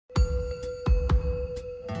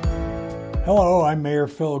Hello, I'm Mayor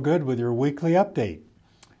Phil Good with your weekly update.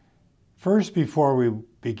 First, before we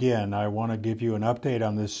begin, I want to give you an update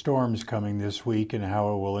on the storms coming this week and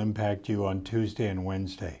how it will impact you on Tuesday and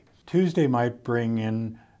Wednesday. Tuesday might bring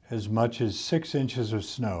in as much as 6 inches of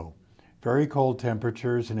snow, very cold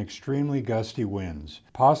temperatures, and extremely gusty winds,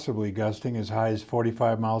 possibly gusting as high as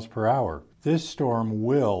 45 miles per hour. This storm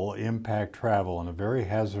will impact travel in a very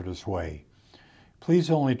hazardous way.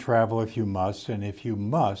 Please only travel if you must, and if you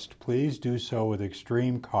must, please do so with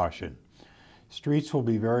extreme caution. Streets will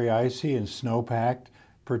be very icy and snow-packed,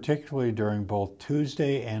 particularly during both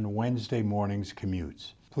Tuesday and Wednesday morning's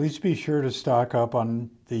commutes. Please be sure to stock up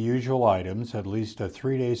on the usual items, at least a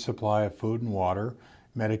 3-day supply of food and water,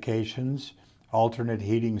 medications, alternate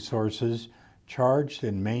heating sources, charged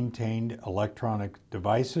and maintained electronic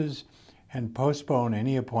devices, and postpone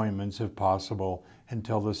any appointments if possible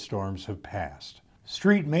until the storms have passed.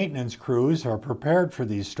 Street maintenance crews are prepared for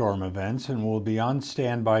these storm events and will be on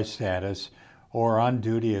standby status or on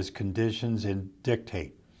duty as conditions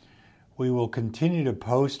dictate. We will continue to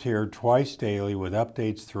post here twice daily with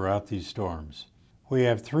updates throughout these storms. We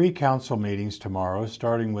have 3 council meetings tomorrow,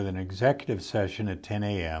 starting with an executive session at 10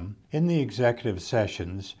 a.m. In the executive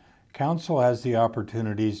sessions, council has the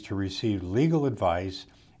opportunities to receive legal advice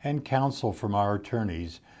and counsel from our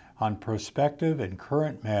attorneys on prospective and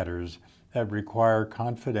current matters that require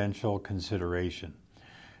confidential consideration.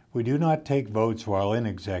 We do not take votes while in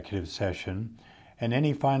executive session, and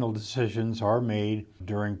any final decisions are made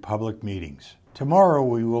during public meetings. Tomorrow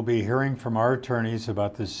we will be hearing from our attorneys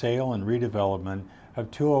about the sale and redevelopment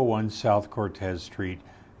of 201 South Cortez Street,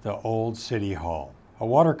 the old City Hall, a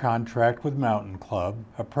water contract with Mountain Club,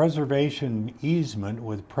 a preservation easement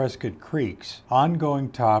with Prescott Creeks, ongoing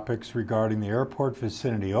topics regarding the airport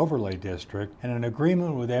vicinity overlay district, and an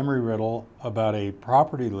agreement with Embry-Riddle about a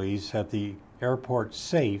property lease at the airport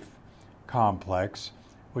SAFE complex,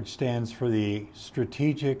 which stands for the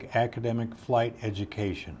Strategic Academic Flight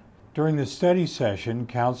Education. During the study session,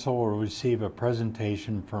 council will receive a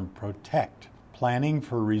presentation from Protect, Planning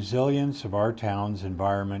for Resilience of Our Town's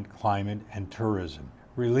Environment, Climate, and Tourism,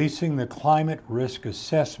 releasing the Climate Risk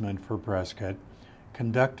Assessment for Prescott,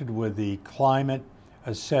 conducted with the Climate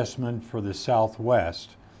Assessment for the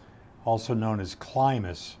Southwest, also known as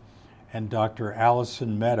CLIMAS, and Dr.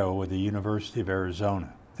 Allison Meadow with the University of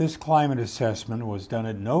Arizona. This climate assessment was done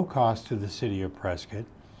at no cost to the City of Prescott.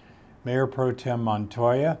 Mayor Pro Tem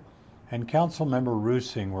Montoya and Councilmember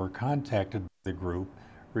Rusing were contacted by the group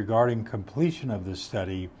regarding completion of the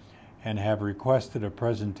study and have requested a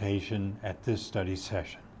presentation at this study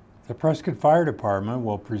session. The Prescott Fire Department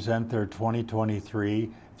will present their 2023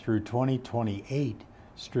 through 2028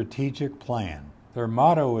 strategic plan. Their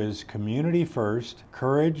motto is Community First,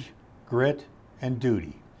 Courage, Grit, and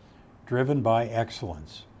Duty, driven by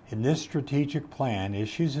excellence. In this strategic plan,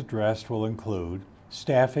 issues addressed will include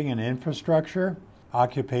staffing and infrastructure,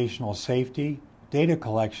 occupational safety, data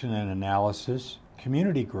collection and analysis,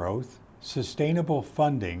 community growth, sustainable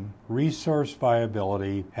funding, resource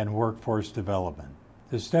viability, and workforce development.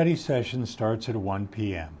 The study session starts at 1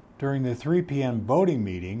 p.m. During the 3 p.m. voting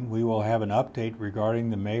meeting, we will have an update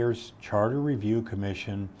regarding the Mayor's Charter Review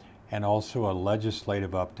Commission and also a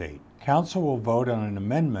legislative update. Council will vote on an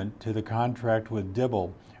amendment to the contract with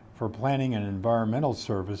Dibble for planning and environmental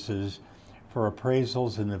services for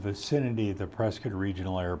appraisals in the vicinity of the Prescott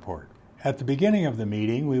Regional Airport. At the beginning of the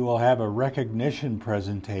meeting, we will have a recognition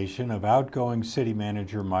presentation of outgoing City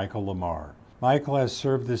Manager Michael Lamar. Michael has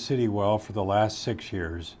served the city well for the last 6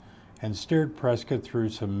 years and steered Prescott through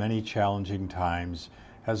some many challenging times,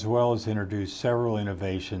 as well as introduced several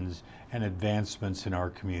innovations and advancements in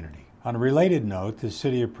our community. On a related note, the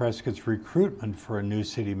City of Prescott's recruitment for a new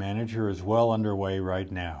city manager is well underway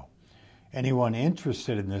right now. Anyone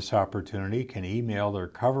interested in this opportunity can email their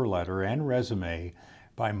cover letter and resume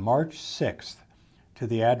by March 6th to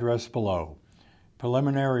the address below.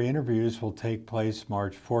 Preliminary interviews will take place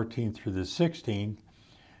March 14th through the 16th.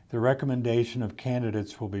 The recommendation of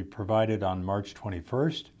candidates will be provided on March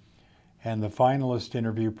 21st, and the finalist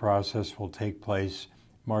interview process will take place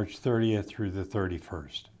March 30th through the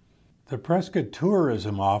 31st. The Prescott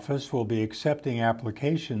Tourism Office will be accepting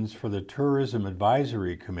applications for the Tourism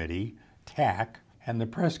Advisory Committee, TAC, and the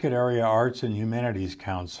Prescott Area Arts and Humanities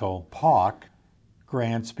Council, PAAHC,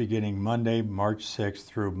 grants beginning Monday, March 6th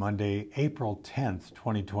through Monday, April 10th,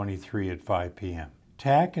 2023 at 5 p.m.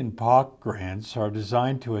 TAC and PAAHC grants are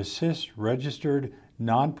designed to assist registered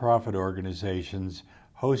nonprofit organizations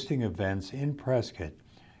hosting events in Prescott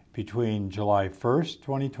between July 1st,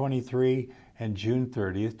 2023 and June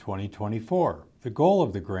 30th, 2024. The goal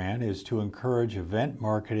of the grant is to encourage event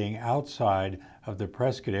marketing outside of the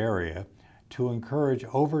Prescott area to encourage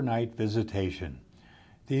overnight visitation.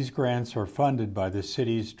 These grants are funded by the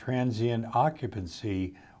city's transient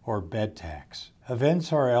occupancy or bed tax.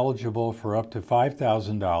 Events are eligible for up to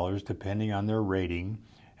 $5,000 depending on their rating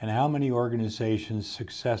and how many organizations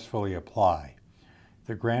successfully apply.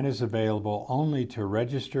 The grant is available only to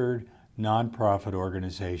registered nonprofit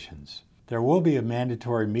organizations. There will be a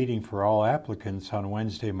mandatory meeting for all applicants on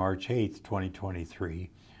Wednesday, March 8, 2023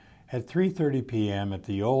 at 3:30 p.m. at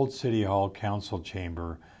the Old City Hall Council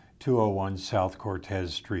Chamber, 201 South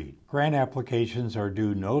Cortez Street. Grant applications are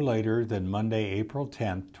due no later than Monday, April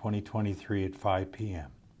 10, 2023 at 5 p.m.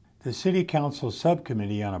 The City Council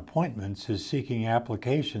Subcommittee on Appointments is seeking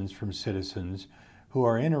applications from citizens who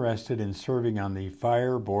are interested in serving on the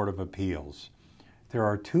Fire Board of Appeals. There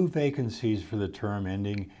are 2 vacancies for the term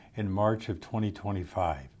ending in March of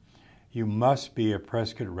 2025. You must be a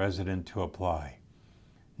Prescott resident to apply.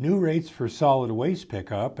 New rates for solid waste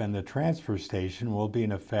pickup and the transfer station will be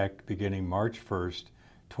in effect beginning March 1st,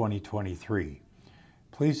 2023.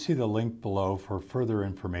 Please see the link below for further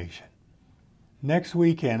information. Next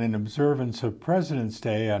weekend, in observance of President's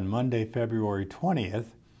Day on Monday, February 20th,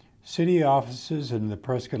 city offices and the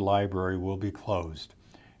Prescott Library will be closed,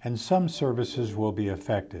 and some services will be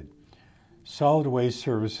affected. Solid waste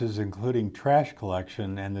services, including trash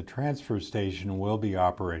collection and the transfer station, will be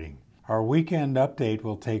operating. Our weekend update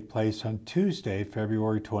will take place on Tuesday,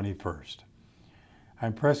 February 21st.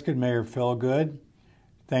 I'm Prescott Mayor Phil Good.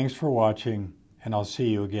 Thanks for watching, and I'll see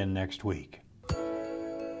you again next week.